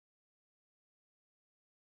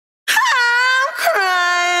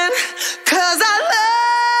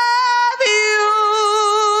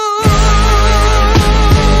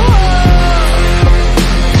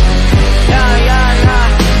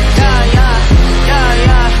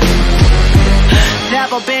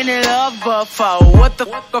for? What the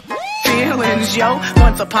fuck are feelings, yo?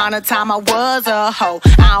 Once upon a time I was a hoe.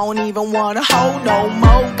 I don't even wanna hoe no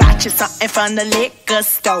more. Got you something from the liquor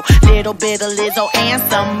store. Little bit of Lizzo and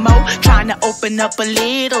some more. Trying to open up a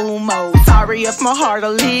little more. Sorry if my heart a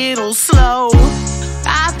little slow.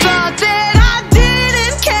 I thought that I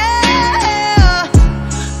didn't care.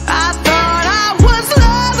 I thought I was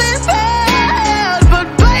loving bad. But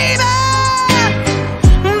baby,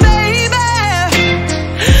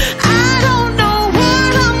 I don't know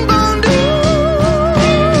what I'm gonna do.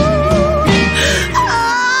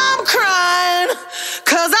 I'm crying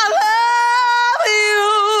 'cause I love you.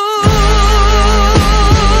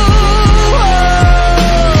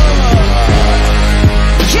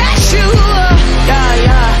 Yes, you are.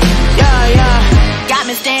 Yeah. Got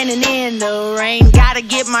me standing in the rain. Gotta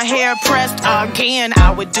get my hair pressed again.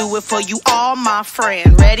 I would do it for you, all my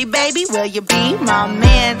friend. Ready, baby? Will you be my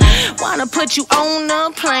man? Wanna put you on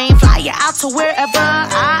a plane, fly you out to wherever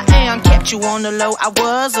I am. Kept you on the low, I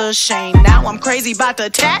was ashamed. Now I'm crazy about to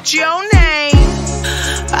attach your name.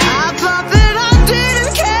 I thought that I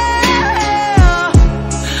didn't care.